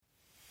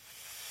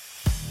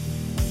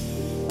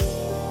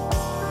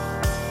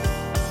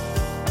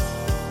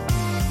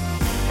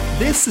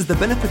This is the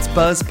Benefits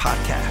Buzz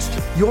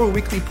Podcast, your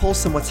weekly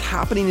pulse on what's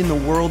happening in the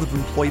world of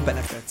employee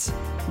benefits.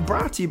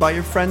 Brought to you by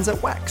your friends at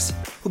WEX,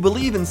 who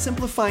believe in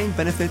simplifying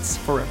benefits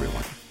for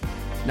everyone.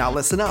 Now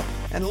listen up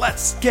and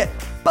let's get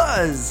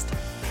buzzed.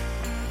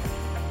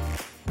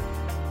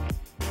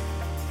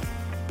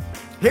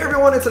 Hey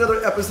everyone, it's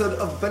another episode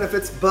of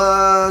Benefits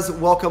Buzz.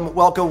 Welcome.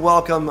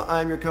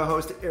 I'm your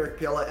co-host, Eric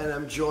Piella, and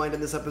I'm joined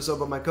in this episode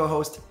by my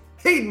co-host,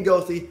 Hayden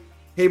Goethe.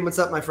 Hayden, what's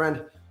up, my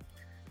friend?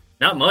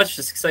 Not much.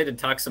 Just excited to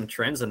talk some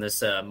trends on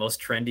this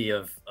most trendy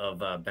of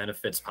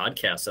benefits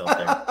podcasts out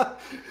there.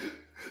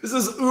 This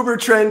is uber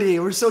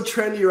trendy. We're so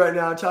trendy right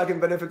now talking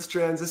benefits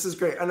trends. This is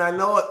great. And I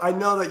know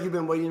that you've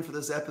been waiting for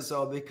this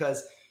episode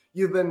because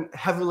you've been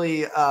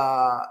heavily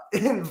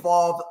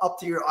involved up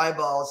to your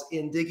eyeballs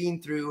in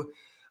digging through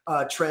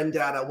trend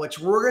data, which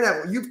we're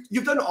gonna.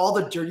 You've done all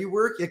the dirty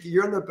work. Like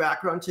you're in the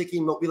background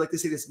taking what we like to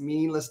say this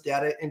meaningless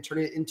data and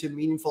turning it into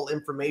meaningful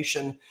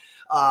information.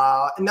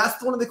 And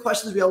that's one of the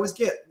questions we always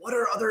get. What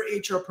are other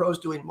HR pros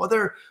doing? What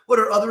are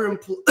other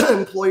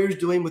employers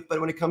doing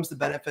when it comes to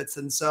benefits?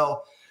 And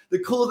so the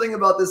cool thing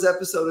about this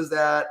episode is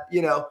that,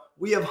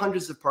 we have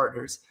hundreds of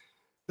partners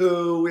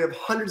we have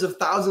hundreds of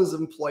thousands of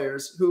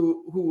employers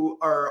who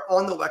are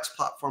on the WEX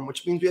platform,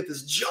 which means we have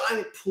this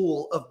giant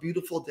pool of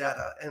beautiful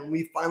data. And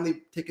we've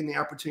finally taken the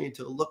opportunity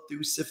to look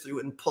through, sift through,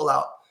 and pull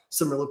out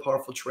some really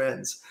powerful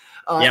trends.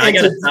 I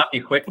got to stop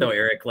you quick though,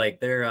 Eric. Like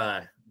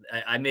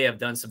I may have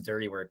done some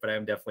dirty work, but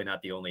I'm definitely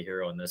not the only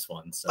hero in this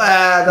one. So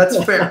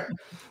that's fair.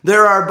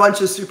 There are a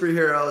bunch of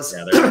superheroes.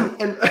 Yeah,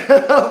 and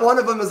one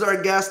of them is our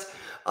guest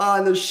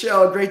on the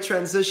show. Great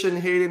transition,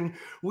 Hayden.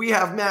 We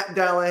have Matt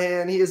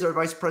Dallahan. He is our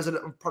Vice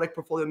President of Product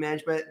Portfolio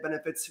Management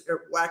Benefits at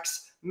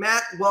WEX.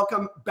 Matt,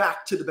 welcome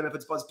back to the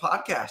Benefits Buzz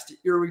podcast.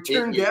 You're a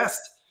return guest.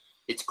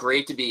 It's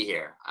great to be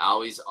here. I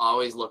always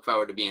look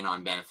forward to being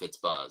on Benefits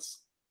Buzz.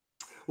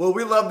 Well,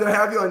 we love to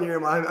have you on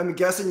here. I'm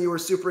guessing you were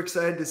super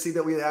excited to see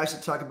that we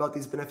actually talk about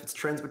these benefits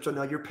trends, which I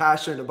know you're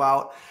passionate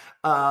about.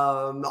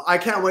 I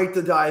can't wait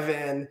to dive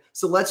in.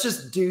 So let's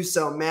just do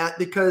so, Matt,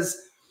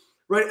 because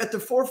right at the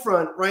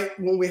forefront, right,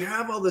 when we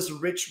have all this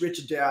rich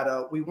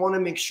data, we want to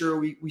make sure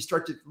we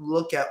start to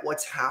look at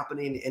what's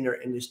happening in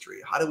our industry.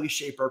 How do we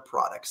shape our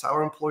products? How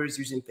are employers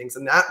using things?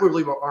 And that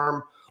really will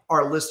arm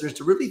our listeners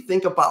to really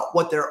think about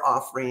what they're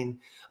offering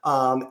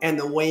and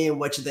the way in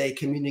which they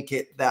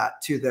communicate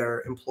that to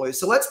their employees.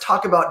 So let's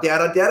talk about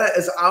data. Data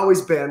has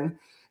always been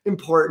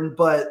important,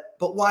 but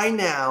why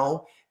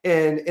now?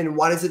 And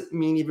why does it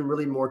mean even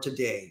really more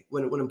today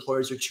when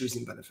employers are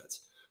choosing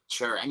benefits?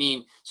 Sure.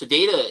 So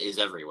data is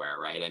everywhere,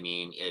 right?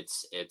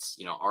 It's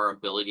our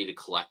ability to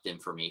collect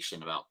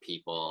information about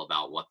people,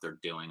 about what they're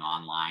doing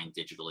online,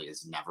 digitally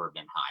has never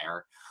been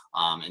higher.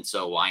 And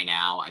so why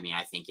now? I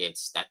think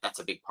that's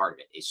a big part of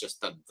it. It's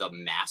just the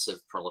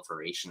massive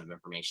proliferation of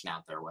information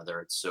out there,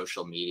 whether it's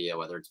social media,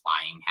 whether it's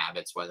buying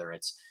habits, whether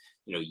it's,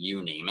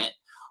 you name it.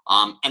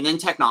 And then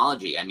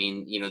technology.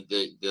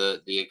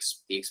 The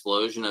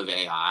explosion of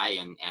AI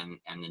and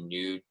the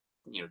new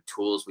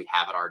tools we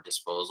have at our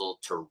disposal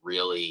to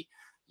really,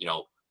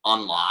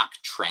 unlock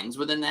trends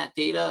within that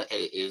data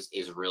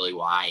is really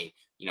why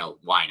now.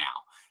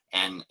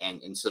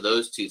 And so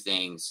those two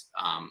things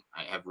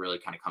have really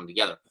kind of come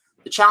together.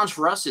 The challenge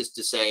for us is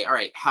to say, all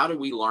right, how do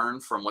we learn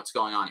from what's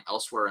going on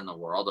elsewhere in the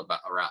world about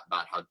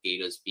how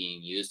data is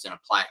being used and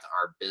apply it to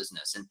our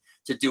business, and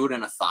to do it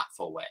in a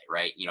thoughtful way,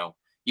 right?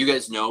 You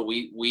guys know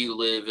we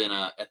live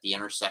at the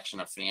intersection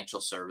of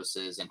financial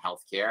services and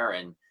healthcare,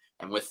 and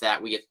with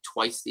that, we get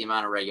twice the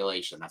amount of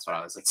regulation. That's what I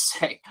always like to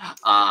say.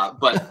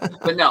 But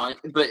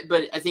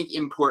I think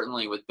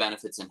importantly with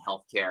benefits in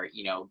healthcare,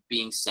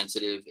 being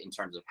sensitive in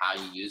terms of how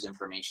you use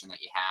information that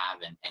you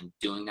have and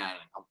doing that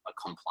in a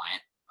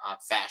compliant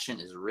fashion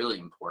is really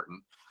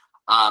important.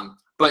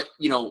 But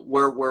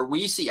where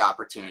we see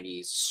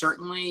opportunities,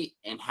 certainly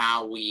in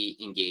how we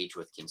engage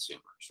with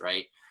consumers,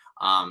 right?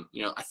 I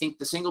think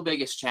the single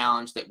biggest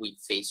challenge that we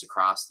face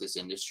across this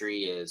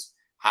industry is,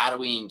 how do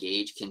we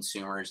engage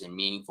consumers in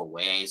meaningful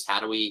ways? How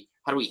do we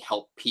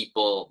help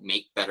people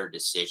make better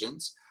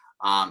decisions?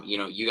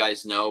 You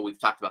guys know, we've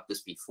talked about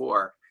this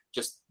before.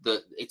 Just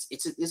this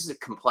is a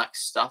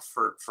complex stuff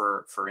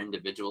for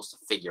individuals to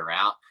figure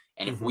out.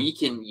 And if we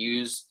can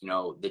use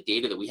the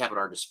data that we have at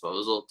our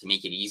disposal to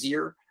make it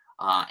easier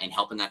and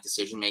help in that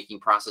decision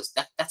making process,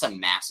 that's a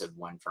massive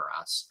win for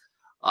us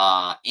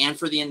and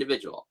for the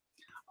individual.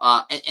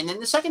 And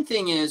then the second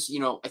thing is,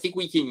 I think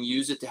we can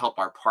use it to help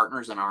our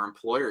partners and our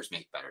employers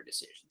make better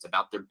decisions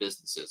about their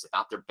businesses,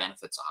 about their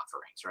benefits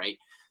offerings, right?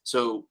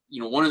 So,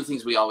 one of the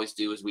things we always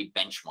do is we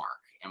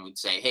benchmark and we'd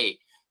say, hey,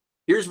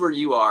 here's where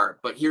you are,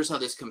 but here's how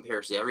this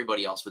compares to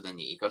everybody else within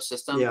the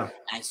ecosystem. Yeah.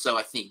 And so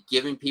I think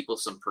giving people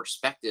some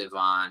perspective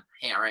on,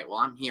 hey, all right, well,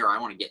 I'm here, I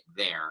want to get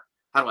there.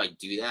 How do I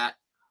do that?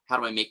 How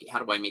do I make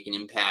an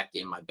impact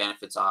in my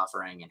benefits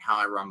offering and how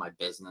I run my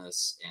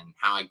business and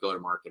how I go to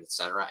market, et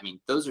cetera?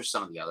 Those are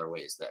some of the other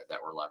ways that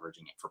we're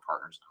leveraging it for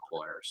partners and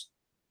employers.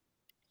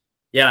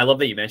 Yeah, I love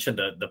that you mentioned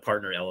the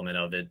partner element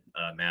of it,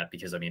 Matt,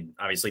 because I mean,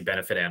 obviously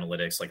benefit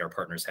analytics, like our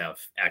partners have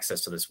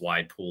access to this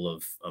wide pool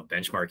of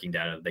benchmarking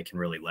data that they can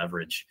really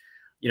leverage.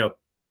 You know,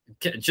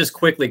 just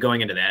quickly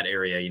going into that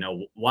area,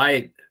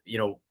 why,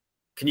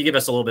 can you give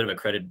us a little bit of a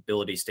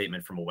credibility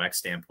statement from a WEX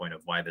standpoint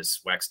of why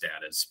this WEX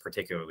data is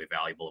particularly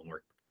valuable? And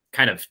we're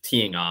kind of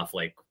teeing off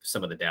like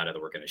some of the data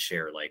that we're going to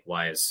share, like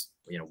why is,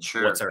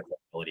 Sure. what's our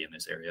credibility in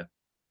this area?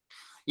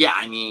 Yeah,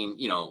 I mean,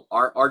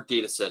 our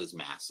data set is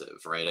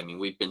massive, right? I mean,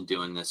 we've been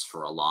doing this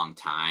for a long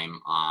time.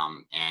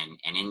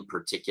 And in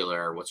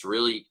particular, what's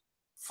really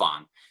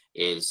fun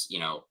is,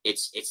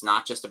 it's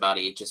not just about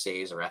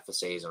HSAs or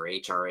FSAs or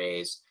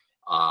HRAs.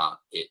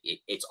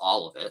 It's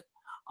all of it.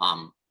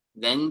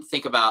 Then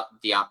think about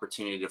the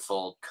opportunity to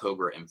fold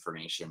COBRA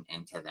information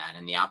into that,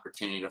 and the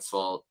opportunity to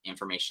fold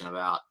information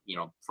about,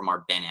 from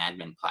our Ben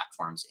admin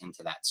platforms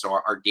into that. So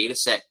our data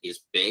set is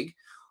big,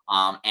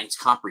 and it's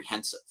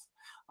comprehensive.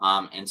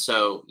 And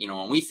so,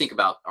 when we think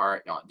about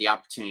the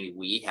opportunity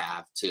we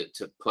have to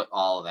put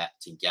all of that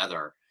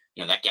together,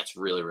 that gets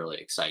really, really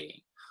exciting.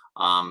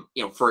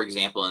 For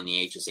example, in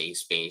the HSA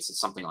space, it's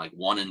something like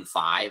 1 in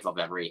 5 of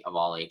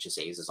all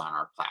HSAs is on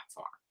our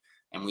platform.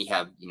 And we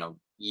have,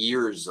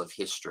 years of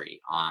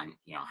history on,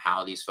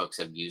 how these folks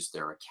have used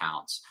their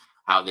accounts,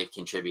 how they've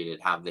contributed,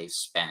 how they've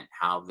spent,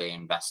 how they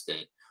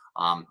invested.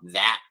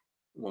 That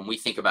when we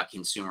think about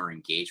consumer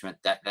engagement,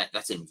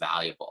 that's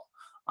invaluable.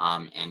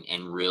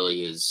 And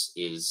really is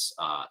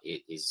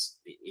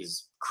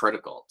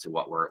critical to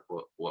what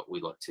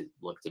we look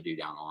to do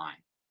down the line.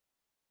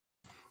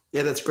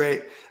 Yeah, that's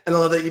great. And I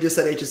love that you just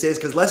said HSAs,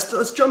 because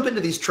let's jump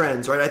into these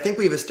trends, right? I think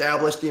we've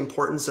established the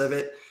importance of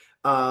it,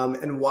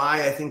 and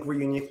why I think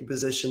we're uniquely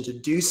positioned to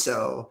do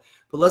so.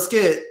 But let's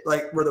get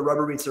like where the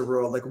rubber meets the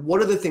road. Like,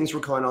 what are the things we're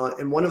calling on?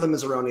 And one of them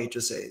is around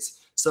HSAs.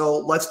 So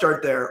let's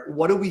start there.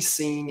 What are we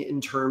seeing in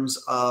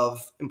terms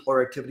of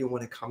employer activity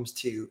when it comes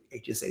to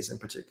HSAs in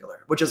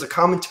particular, which is a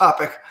common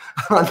topic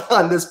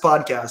on this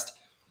podcast?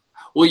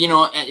 Well,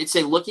 it's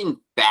looking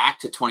back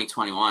to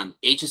 2021,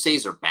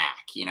 HSAs are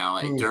back.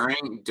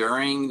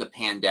 During the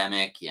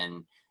pandemic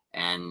and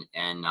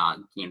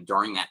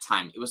during that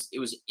time, it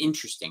was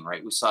interesting,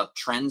 right? We saw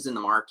trends in the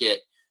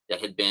market that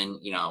had been,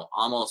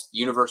 almost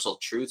universal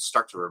truths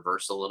start to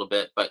reverse a little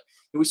bit. But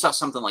we saw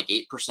something like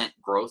 8%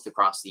 growth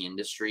across the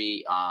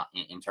industry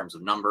in terms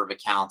of number of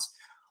accounts,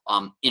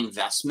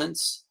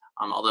 investments.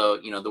 Although,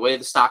 the way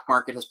the stock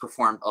market has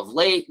performed of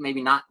late,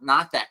 maybe not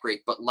that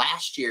great. But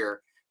last year,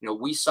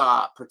 we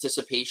saw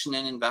participation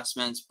in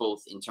investments,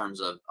 both in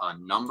terms of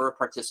number of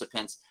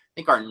participants. I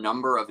think our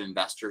number of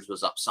investors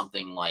was up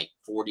something like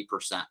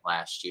 40%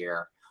 last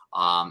year.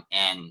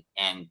 And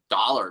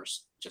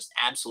dollars just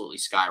absolutely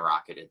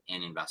skyrocketed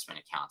in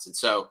investment accounts. And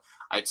so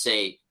I'd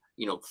say,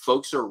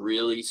 folks are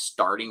really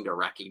starting to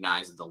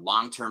recognize the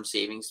long-term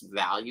savings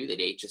value that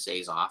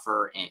HSAs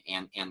offer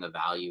and the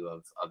value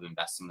of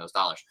investing those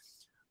dollars.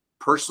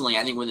 Personally,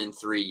 I think within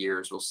 3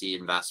 years, we'll see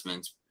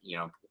investments,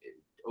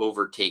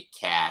 overtake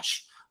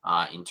cash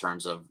in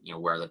terms of,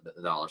 where the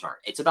dollars are.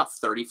 It's about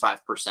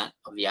 35%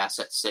 of the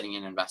assets sitting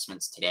in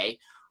investments today.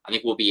 I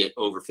think we'll be at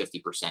over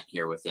 50%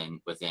 here within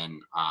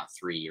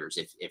 3 years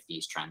if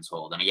these trends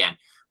hold. And again,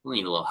 we'll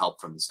need a little help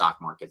from the stock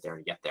market there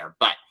to get there,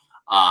 but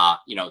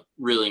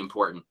really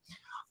important.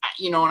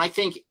 And I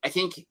think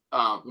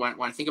when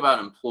I think about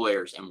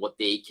employers and what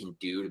they can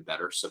do to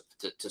better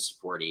to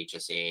support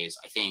HSAs,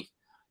 I think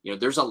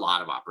there's a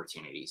lot of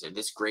opportunities. And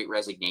this Great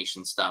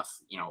Resignation stuff,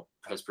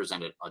 has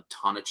presented a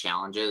ton of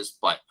challenges,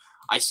 but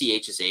I see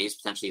HSAs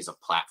potentially as a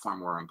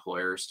platform where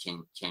employers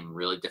can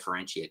really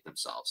differentiate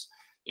themselves.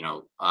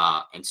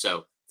 And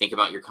so think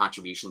about your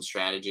contribution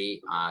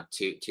strategy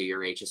to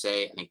your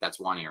HSA. I think that's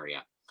one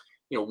area.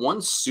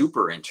 One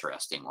super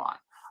interesting one.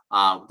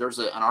 There's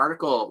an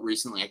article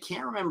recently. I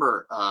can't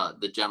remember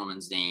the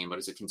gentleman's name, but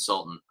it's a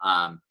consultant,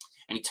 and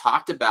he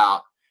talked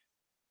about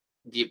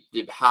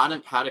how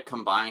to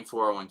combine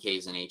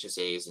 401ks and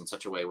HSAs in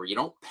such a way where you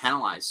don't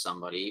penalize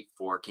somebody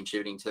for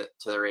contributing to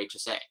their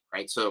HSA,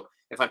 right? So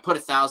if I put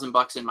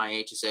 $1,000 in my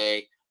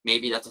HSA,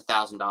 maybe that's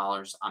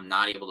 $1,000 I'm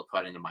not able to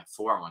put into my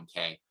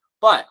 401k.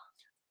 But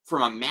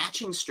from a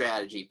matching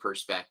strategy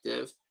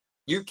perspective,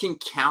 you can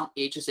count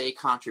HSA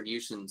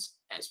contributions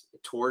as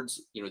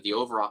towards the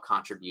overall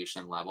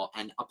contribution level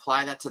and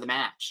apply that to the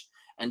match.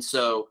 And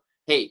so,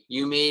 hey,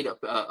 you made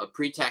a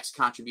pre-tax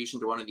contribution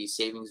to one of these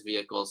savings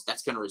vehicles.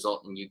 That's going to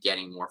result in you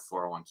getting more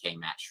 401k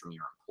match from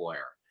your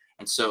employer.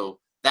 And so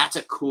that's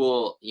a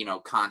cool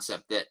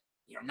concept that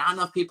not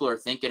enough people are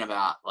thinking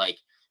about. Like,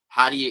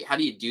 how do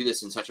you do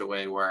this in such a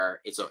way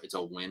where it's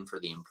a win for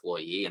the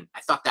employee? And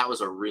I thought that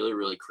was a really,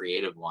 really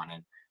creative one.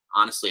 And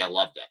honestly, I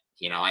loved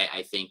it.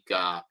 I think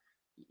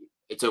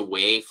it's a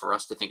way for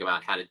us to think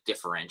about how to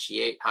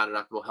differentiate high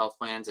deductible health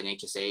plans and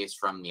HSAs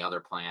from the other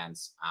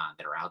plans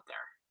that are out there.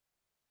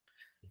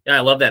 Yeah,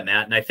 I love that,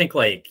 Matt. And I think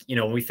when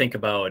we think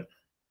about,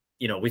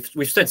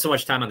 we've spent so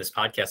much time on this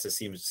podcast this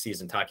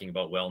season talking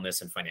about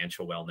wellness and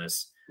financial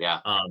wellness. Yeah.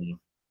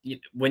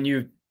 When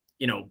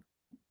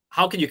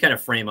how can you kind of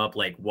frame up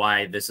like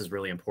why this is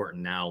really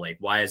important now? Like,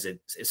 why is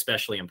it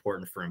especially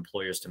important for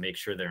employers to make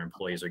sure their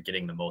employees are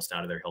getting the most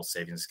out of their health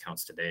savings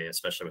accounts today,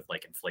 especially with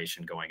like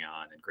inflation going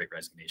on and great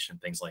resignation,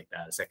 things like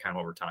that? Is that kind of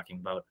what we're talking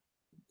about?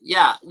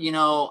 Yeah,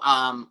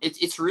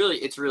 it's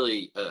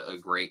really a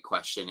great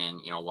question,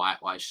 and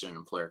why should an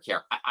employer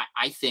care?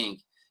 I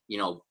think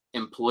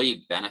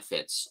employee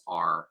benefits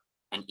are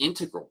an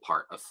integral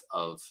part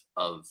of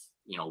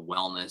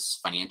wellness,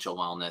 financial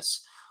wellness,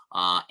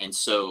 and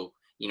so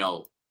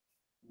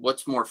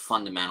what's more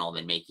fundamental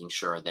than making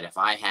sure that if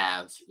I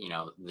have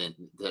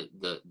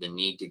the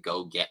need to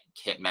go get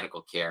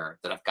medical care,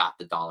 that I've got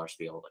the dollars to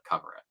be able to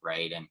cover it,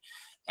 right?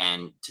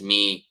 And to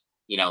me,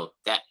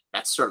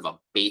 that's sort of a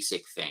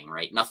basic thing,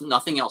 right?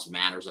 Nothing else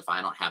matters if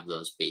I don't have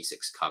those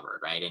basics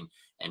covered, right?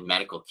 And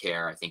medical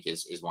care, I think,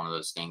 is one of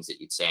those things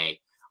that you'd say,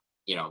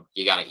 you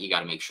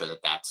gotta make sure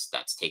that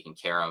that's taken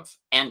care of.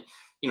 And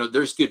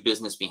there's good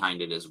business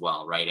behind it as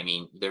well, right? I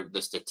mean,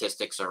 the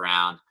statistics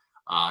around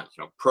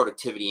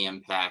productivity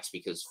impacts,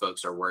 because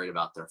folks are worried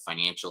about their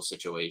financial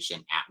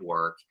situation at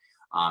work,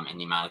 and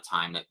the amount of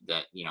time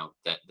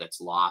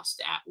that's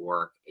lost at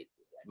work. I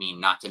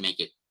mean, not to make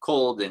it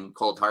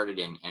cold-hearted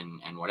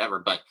and whatever,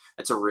 but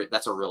that's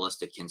a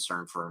realistic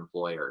concern for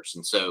employers.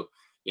 And so,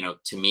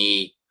 to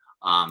me,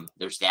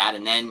 there's that,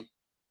 and then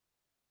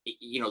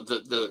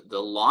the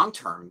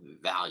long-term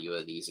value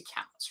of these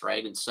accounts,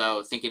 right? And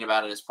so thinking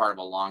about it as part of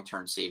a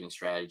long-term saving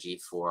strategy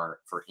for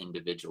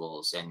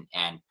individuals, and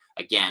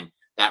again,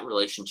 that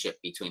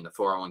relationship between the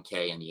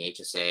 401k and the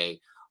HSA,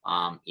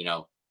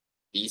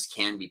 these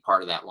can be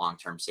part of that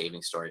long-term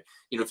saving story.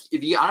 If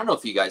you, I don't know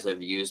if you guys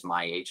have used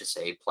my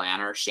HSA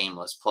planner,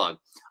 shameless plug,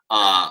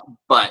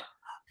 but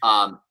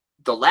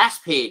the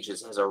last page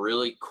has a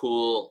really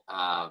cool,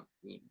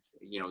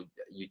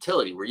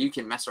 utility where you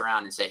can mess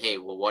around and say, hey,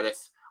 well, what if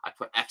I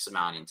put X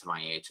amount into my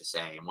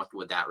HSA, and what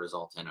would that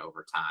result in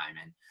over time?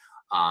 And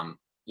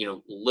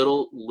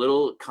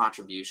little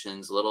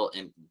contributions, little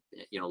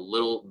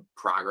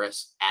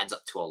progress adds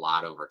up to a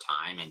lot over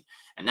time,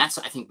 and that's,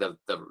 I think, the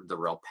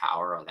real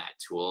power of that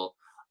tool.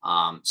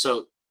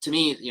 So to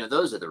me,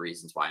 those are the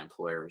reasons why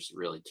employers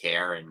really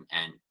care, and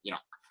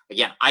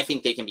again, I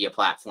think they can be a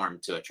platform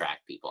to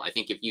attract people. I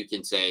think if you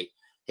can say,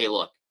 hey,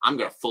 look, I'm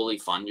going to fully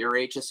fund your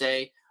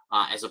HSA,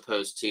 as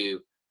opposed to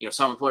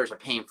some employers are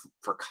paying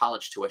for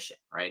college tuition,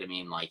 right? I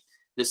mean, like,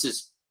 this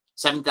is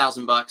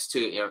 $7,000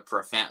 to for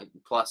a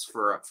plus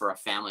for a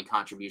family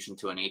contribution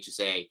to an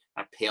HSA.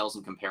 That pales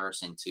in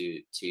comparison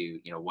to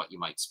what you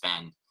might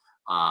spend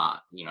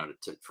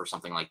for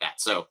something like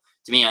that. So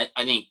to me, I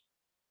think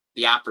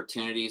the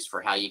opportunities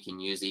for how you can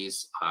use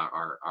these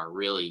are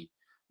really,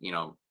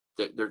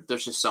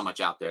 there's just so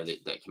much out there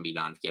that can be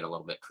done to get a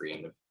little bit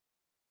creative.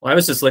 Well, I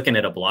was just looking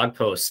at a blog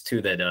post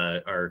too that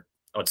our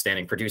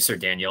outstanding producer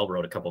Danielle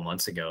wrote a couple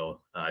months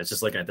ago. I was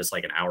just looking at this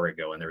like an hour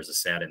ago, and there was a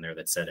stat in there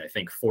that said I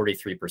think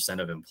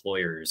 43% of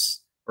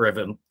employers, or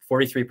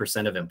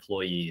 43% of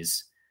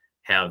employees,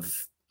 have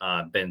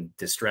been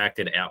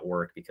distracted at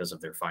work because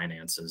of their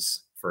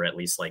finances for at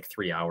least like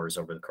 3 hours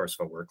over the course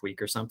of a work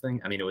week or something.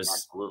 I mean,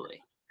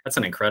 that's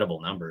an incredible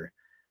number.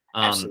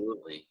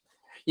 Absolutely.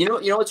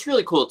 It's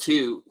really cool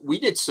too. We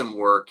did some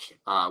work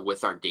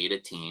with our data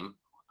team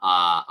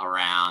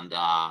around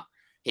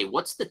hey,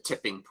 what's the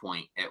tipping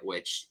point at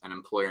which an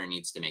employer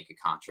needs to make a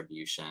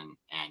contribution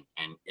and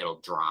it'll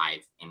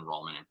drive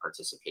enrollment and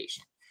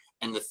participation?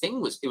 And the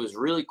thing was, it was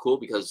really cool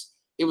because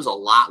it was a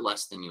lot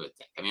less than you would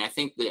think. I mean, I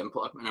think an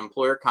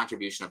employer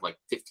contribution of like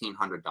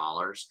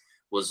 $1,500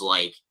 was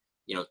like,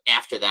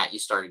 after that, you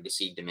started to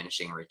see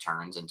diminishing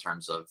returns in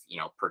terms of,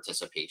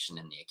 participation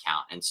in the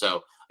account. And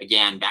so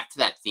again, back to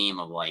that theme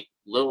of like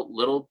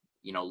little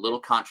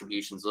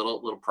contributions,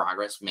 little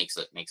progress makes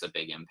a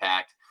big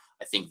impact.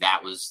 I think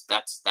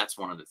that's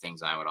one of the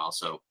things I would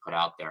also put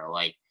out there.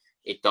 Like,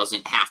 it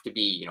doesn't have to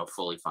be,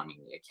 fully funding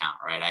the account,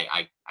 right?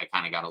 I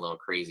kind of got a little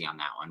crazy on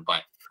that one,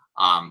 but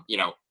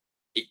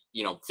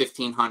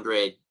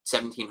 $1,500,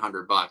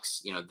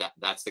 $1,700,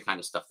 that's the kind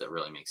of stuff that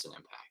really makes an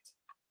impact.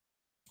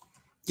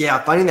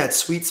 Yeah, finding that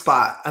sweet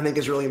spot, I think,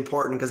 is really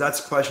important, because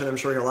that's a question I'm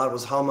sure a lot of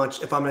us, how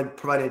much, if I'm going to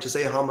provide an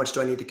HSA, how much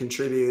do I need to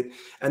contribute?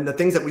 And the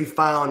things that we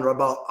found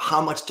about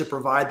how much to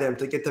provide them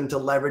to get them to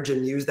leverage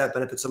and use that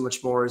benefit so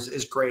much more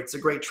is great. It's a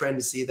great trend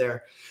to see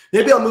there.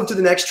 Maybe I'll move to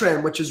the next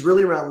trend, which is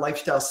really around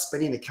lifestyle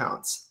spending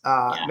accounts,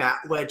 Matt,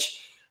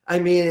 which, I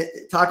mean,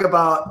 talk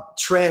about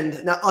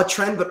trend, not a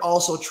trend, but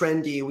also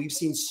trendy. We've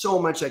seen so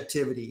much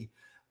activity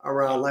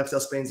around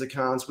lifestyle savings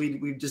accounts.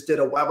 We just did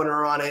a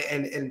webinar on it,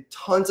 and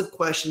tons of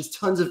questions,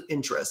 tons of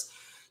interest.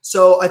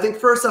 So I think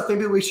first off,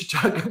 maybe we should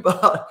talk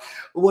about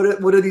what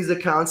are these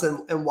accounts,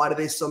 and why do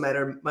they so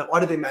matter? Why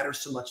do they matter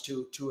so much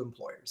to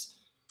employers?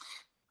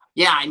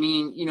 Yeah, I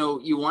mean,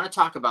 you want to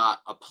talk about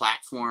a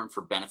platform for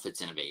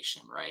benefits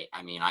innovation, right?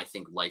 I mean, I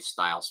think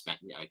lifestyle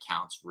spending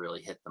accounts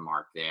really hit the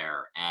mark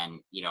there, and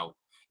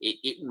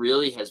it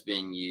really has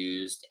been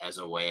used as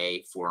a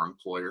way for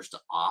employers to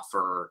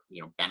offer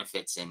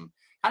benefits and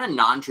kind of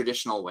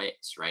non-traditional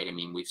ways, right? I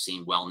mean, we've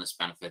seen wellness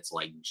benefits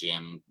like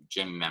gym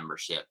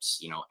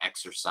memberships,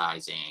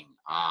 exercising,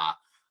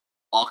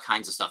 all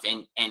kinds of stuff,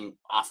 and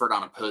offered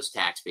on a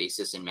post-tax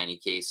basis in many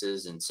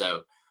cases. And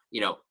so,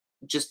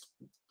 just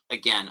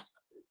again,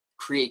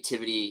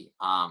 creativity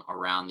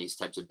around these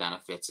types of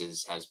benefits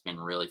has been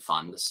really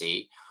fun to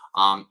see.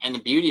 And the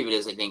beauty of it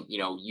is, I think,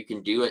 you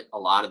can do a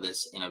lot of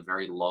this in a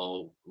very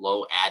low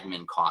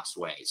admin cost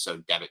way. So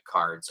debit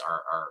cards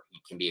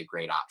can be a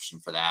great option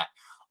for that.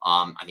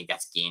 I think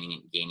that's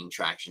gaining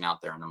traction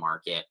out there in the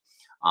market.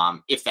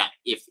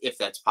 If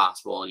that's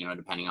possible,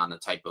 depending on the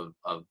type of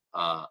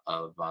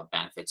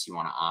benefits you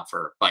want to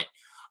offer. But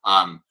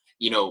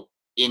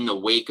in the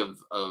wake of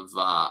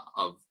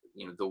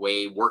the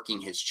way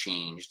working has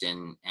changed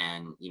and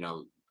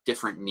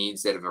different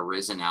needs that have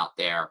arisen out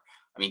there.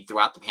 I mean,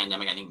 throughout the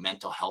pandemic, I think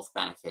mental health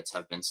benefits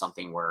have been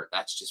something where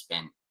that's just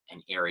been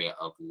an area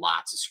of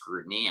lots of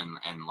scrutiny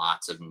and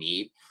lots of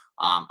need.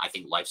 I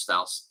think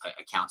lifestyle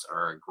accounts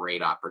are a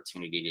great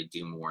opportunity to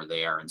do more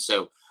there. And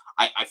so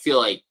I feel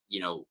like,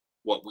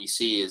 what we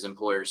see is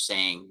employers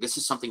saying, this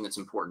is something that's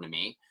important to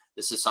me.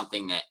 This is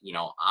something that,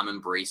 I'm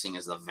embracing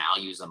as the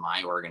values of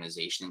my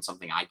organization and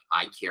something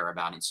I care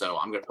about. And so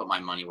I'm going to put my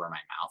money where my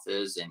mouth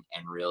is and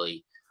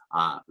really,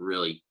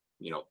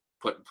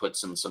 put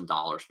some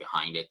dollars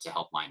behind it to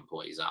help my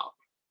employees out.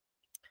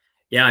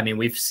 Yeah, I mean,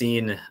 we've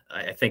seen,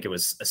 I think it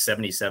was a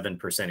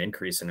 77%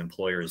 increase in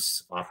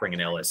employers offering an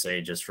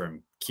LSA just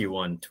from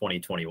Q1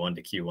 2021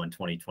 to Q1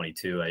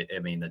 2022. I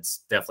mean,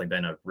 that's definitely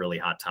been a really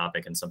hot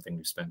topic and something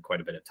we've spent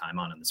quite a bit of time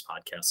on in this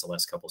podcast the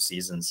last couple of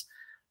seasons.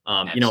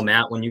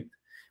 Matt, when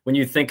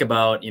you think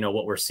about,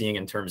 what we're seeing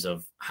in terms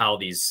of how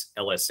these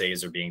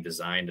LSAs are being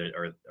designed,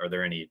 are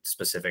there any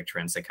specific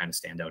trends that kind of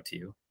stand out to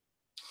you?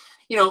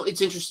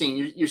 It's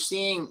interesting. You're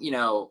seeing,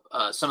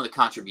 some of the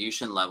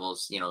contribution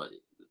levels,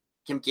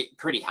 can get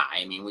pretty high.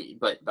 I mean,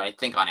 but I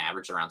think on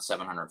average around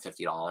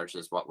 $750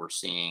 is what we're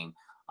seeing.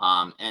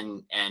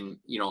 And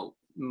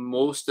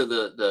most of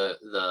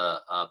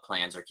the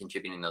plans are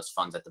contributing those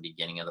funds at the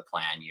beginning of the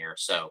plan year.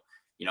 So,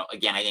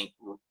 again, I think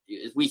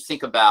if we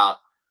think about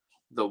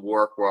the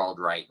work world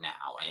right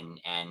now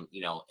and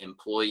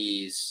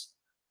employees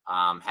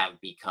have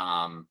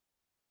become,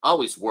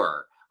 always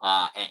were,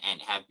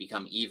 and have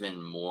become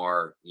even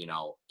more,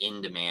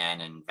 in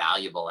demand and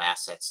valuable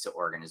assets to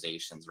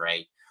organizations,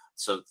 right?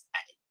 So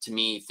to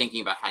me,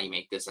 thinking about how you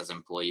make this as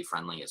employee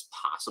friendly as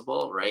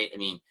possible, right? I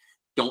mean,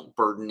 don't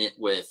burden it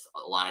with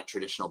a lot of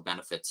traditional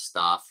benefit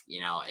stuff,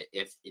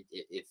 if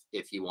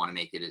you want to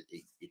make it,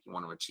 if you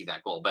want to achieve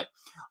that goal. But,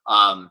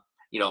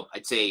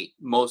 I'd say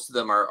most of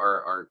them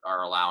are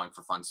allowing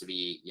for funds to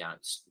be,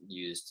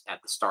 used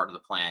at the start of the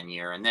plan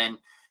year. And then,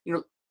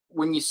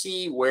 when you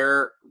see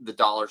where the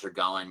dollars are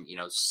going,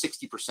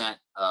 60%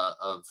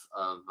 of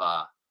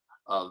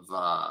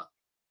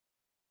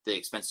the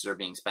expenses are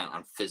being spent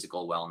on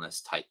physical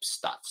wellness type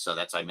stuff. So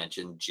that's, I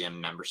mentioned gym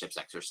memberships,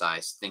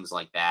 exercise, things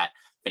like that.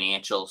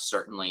 Financial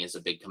certainly is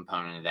a big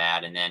component of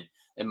that. And then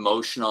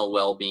emotional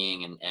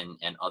well-being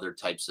and other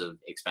types of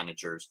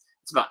expenditures,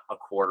 it's about a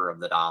quarter of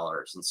the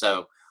dollars. And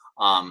so,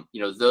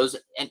 those,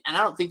 and I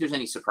don't think there's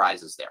any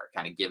surprises there,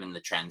 kind of given the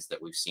trends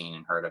that we've seen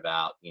and heard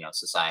about,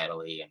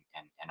 societally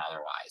and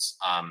otherwise.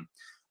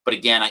 But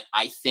again,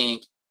 I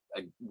think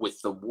with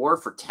the war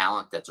for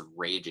talent that's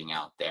raging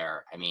out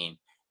there, I mean,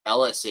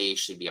 LSA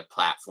should be a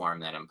platform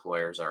that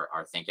employers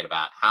are thinking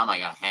about. How am I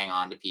going to hang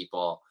on to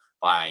people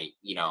by,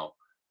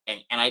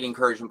 and I'd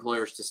encourage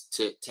employers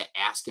to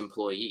ask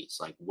employees,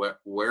 like, what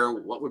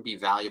would be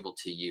valuable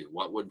to you?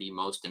 What would be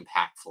most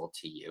impactful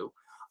to you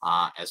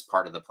as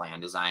part of the plan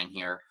design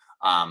here?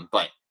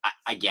 But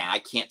again, I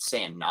can't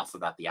say enough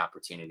about the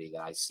opportunity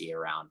that I see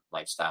around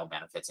lifestyle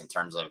benefits in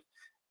terms of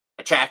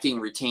attracting,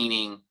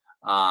 retaining,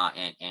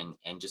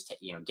 and just,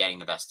 getting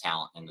the best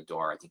talent in the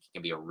door. I think it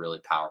can be a really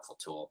powerful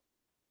tool.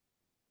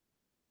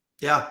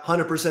 Yeah,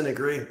 100%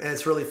 agree. And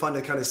it's really fun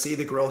to kind of see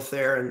the growth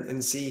there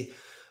and see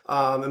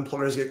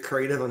employers get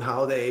creative on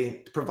how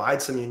they provide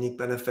some unique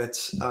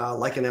benefits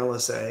like an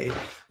LSA.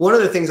 One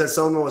of the things that's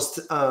almost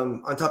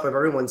on top of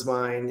everyone's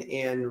mind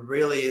and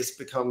really has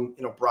become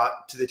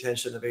brought to the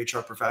attention of HR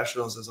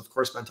professionals is, of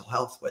course, mental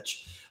health,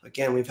 which,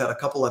 again, we've had a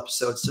couple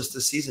episodes just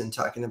this season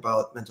talking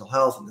about mental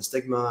health and the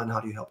stigma and how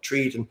do you help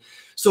treat and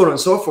so on and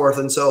so forth.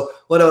 And so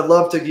what I would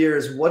love to hear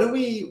is what are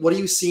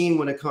you seeing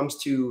when it comes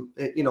to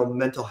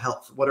mental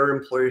health? What are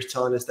employers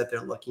telling us that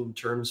they're looking in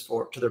terms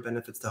to their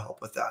benefits to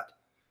help with that?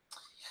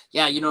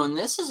 Yeah, and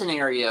this is an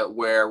area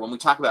where when we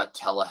talk about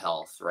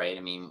telehealth, right? I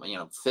mean,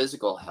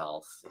 physical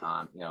health,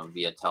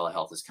 via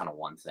telehealth is kind of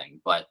one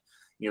thing, but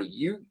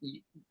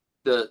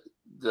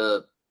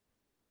the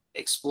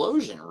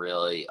explosion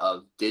really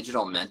of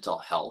digital mental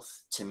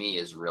health to me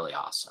is really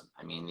awesome.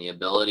 I mean, the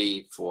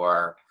ability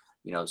for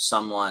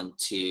someone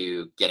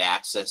to get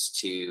access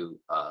to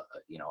a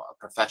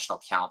professional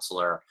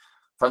counselor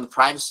from the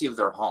privacy of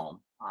their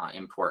home.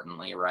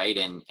 Importantly, right,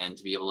 and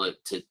to be able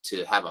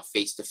to have a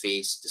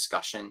face-to-face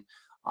discussion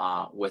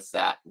with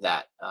that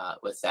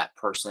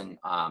person,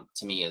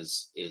 to me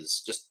is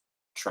just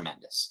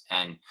tremendous.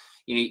 And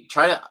you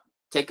try to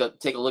take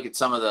a look at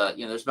some of the,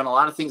 there's been a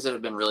lot of things that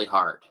have been really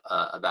hard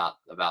about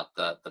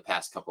the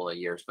past couple of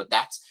years, but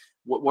that's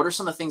what are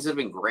some of the things that have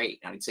been great?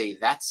 And I'd say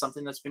that's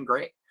something that's been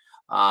great.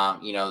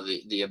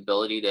 The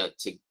ability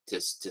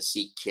to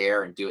seek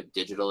care and do it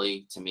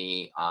digitally, to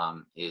me,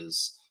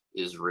 is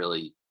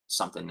really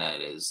something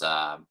that is,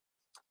 that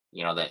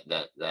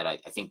I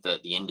think the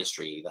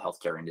industry, the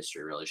healthcare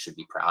industry, really should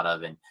be proud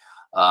of. And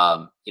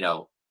I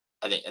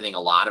think a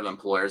lot of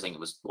employers, I think it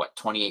was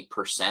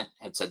 28%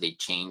 had said they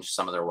changed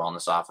some of their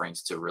wellness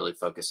offerings to really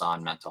focus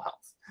on mental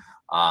health.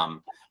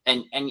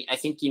 And I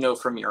think,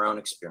 from your own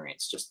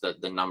experience, just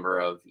the number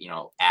of,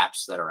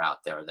 apps that are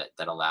out there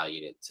that allow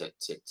you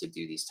to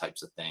do these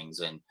types of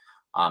things. And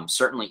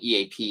certainly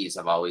EAPs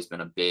have always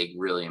been a big,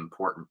 really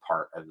important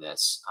part of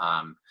this.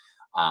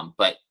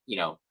 But,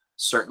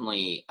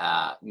 certainly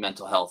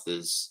mental health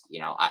is,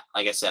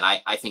 like I said,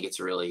 I think it's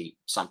really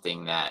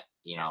something that,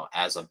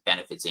 as a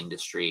benefits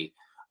industry,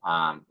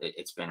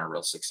 it's been a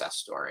real success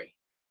story.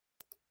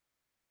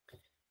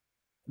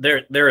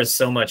 There is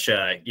so much,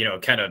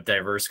 kind of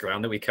diverse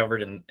ground that we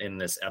covered in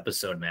this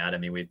episode, Matt. I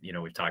mean,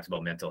 we've talked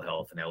about mental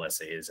health and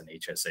LSAs and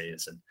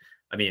HSAs. And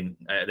I mean,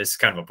 this is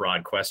kind of a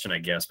broad question, I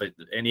guess, but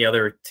any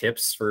other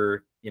tips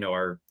for,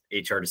 our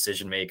HR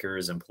decision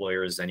makers,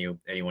 employers,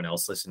 anyone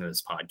else listening to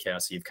this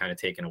podcast you've kind of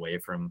taken away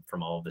from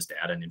all of this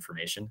data and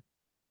information?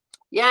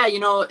 Yeah,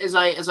 as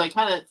I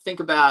kind of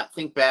think back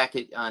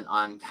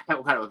on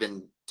what I've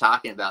been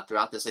talking about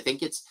throughout this, I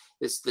think it's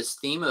this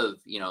theme of,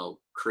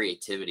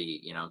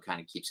 creativity, kind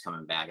of keeps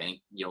coming back. I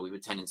think, we have a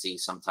tendency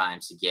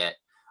sometimes to get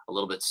a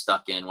little bit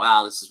stuck in,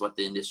 wow, this is what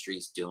the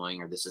industry's doing,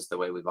 or this is the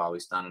way we've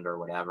always done it, or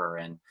whatever.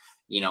 And,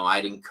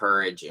 I'd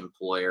encourage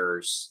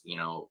employers,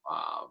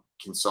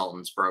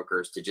 consultants,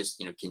 brokers to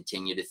just,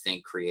 continue to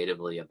think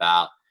creatively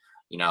about,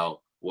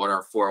 what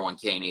are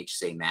 401k and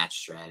HSA match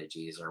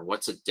strategies, or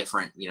what's a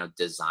different,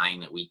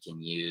 design that we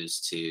can use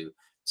to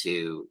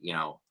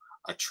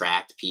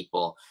attract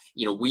people.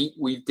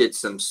 We did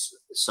some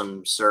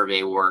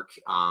survey work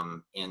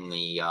and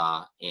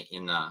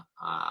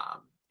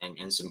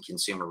some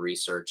consumer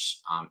research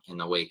in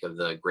the wake of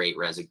the Great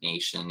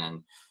Resignation,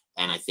 and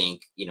I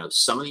think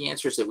some of the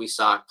answers that we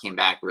saw came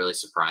back really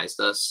surprised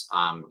us.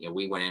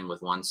 We went in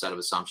with one set of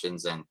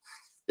assumptions, and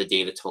the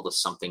data told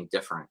us something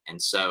different.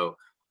 And so,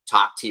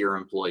 talk to your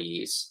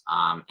employees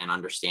and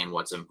understand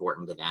what's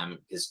important to them,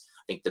 because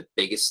I think the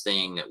biggest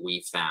thing that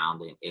we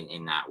found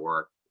in that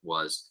work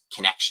was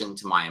connection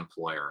to my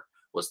employer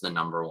was the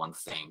number one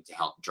thing to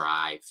help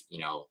drive,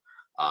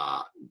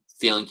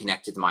 feeling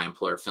connected to my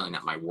employer, feeling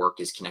that my work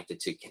is connected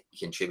to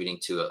contributing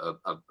to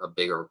a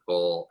bigger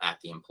goal at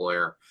the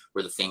employer,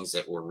 were the things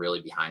that were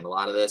really behind a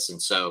lot of this.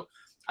 And so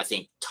I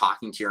think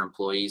talking to your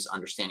employees,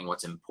 understanding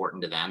what's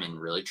important to them, and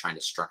really trying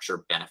to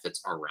structure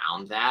benefits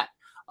around that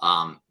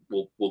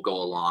will go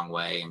a long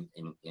way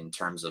in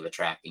terms of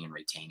attracting and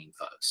retaining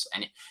folks.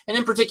 And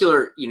in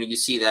particular, you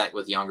see that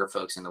with younger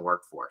folks in the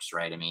workforce,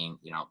 right? I mean,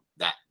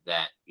 that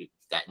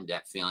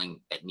feeling,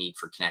 that need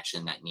for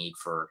connection, that need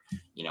for,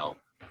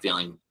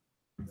 feeling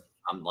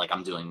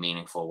I'm doing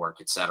meaningful work,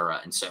 et cetera.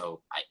 And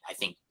so I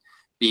think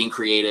being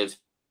creative,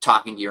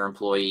 talking to your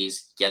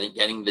employees,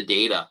 getting the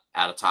data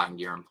out of talking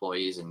to your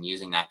employees, and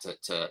using that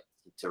to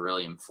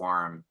really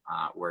inform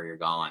where you're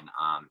going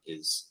are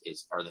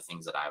the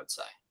things that I would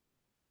say.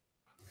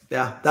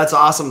 Yeah, that's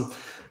awesome.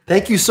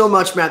 Thank you so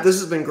much, Matt. This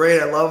has been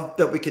great. I love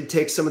that we could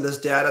take some of this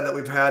data that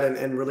we've had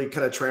and really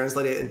kind of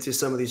translate it into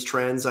some of these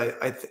trends.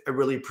 I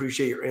really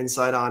appreciate your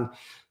insight on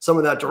some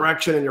of that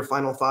direction and your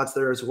final thoughts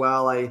there as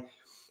well.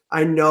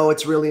 I know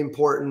it's really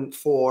important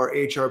for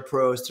HR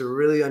pros to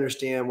really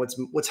understand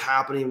what's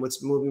happening,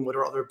 what's moving, what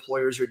are other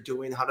employers are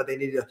doing, how do they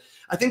need to.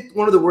 I think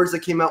one of the words that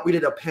came out, we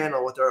did a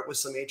panel with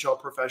some HR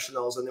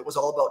professionals, and it was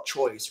all about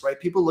choice, right?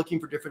 People looking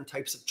for different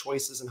types of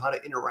choices and how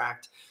to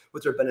interact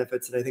with their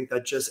benefits. And I think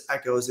that just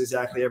echoes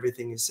exactly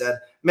everything you said.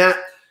 Matt,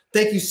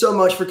 thank you so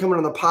much for coming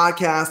on the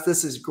podcast.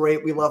 This is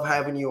great. We love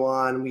having you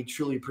on. We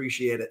truly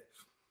appreciate it.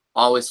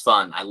 Always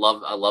fun. I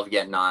love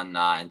getting on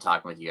and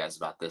talking with you guys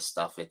about this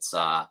stuff. It's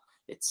always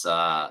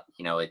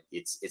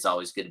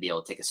good to be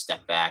able to take a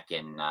step back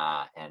and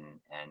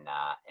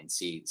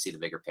see the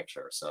bigger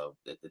picture. So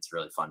it's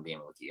really fun being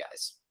with you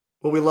guys.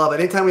 Well, we love it.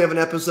 Anytime we have an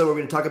episode, we're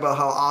going to talk about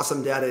how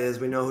awesome data is.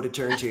 We know who to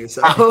turn to.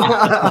 So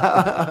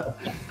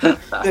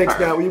thanks,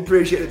 Matt. We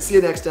appreciate it. See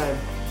you next time.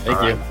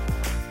 Thank you.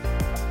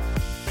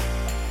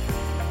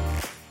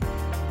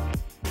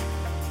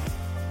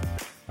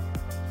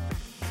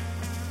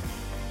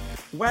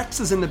 WEX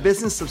is in the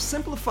business of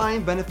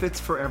simplifying benefits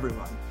for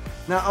everyone.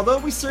 Now, although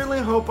we certainly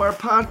hope our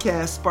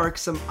podcast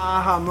sparks some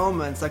aha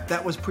moments, like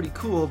that was pretty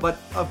cool, but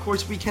of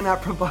course we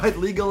cannot provide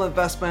legal,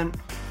 investment,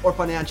 or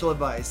financial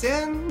advice.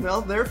 And,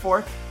 well,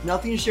 therefore,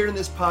 nothing shared in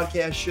this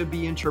podcast should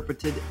be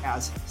interpreted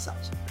as such.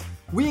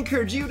 We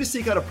encourage you to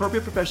seek out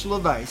appropriate professional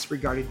advice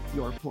regarding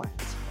your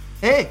plans.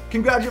 Hey,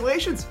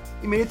 congratulations!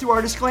 You made it through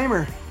our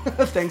disclaimer.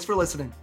 Thanks for listening.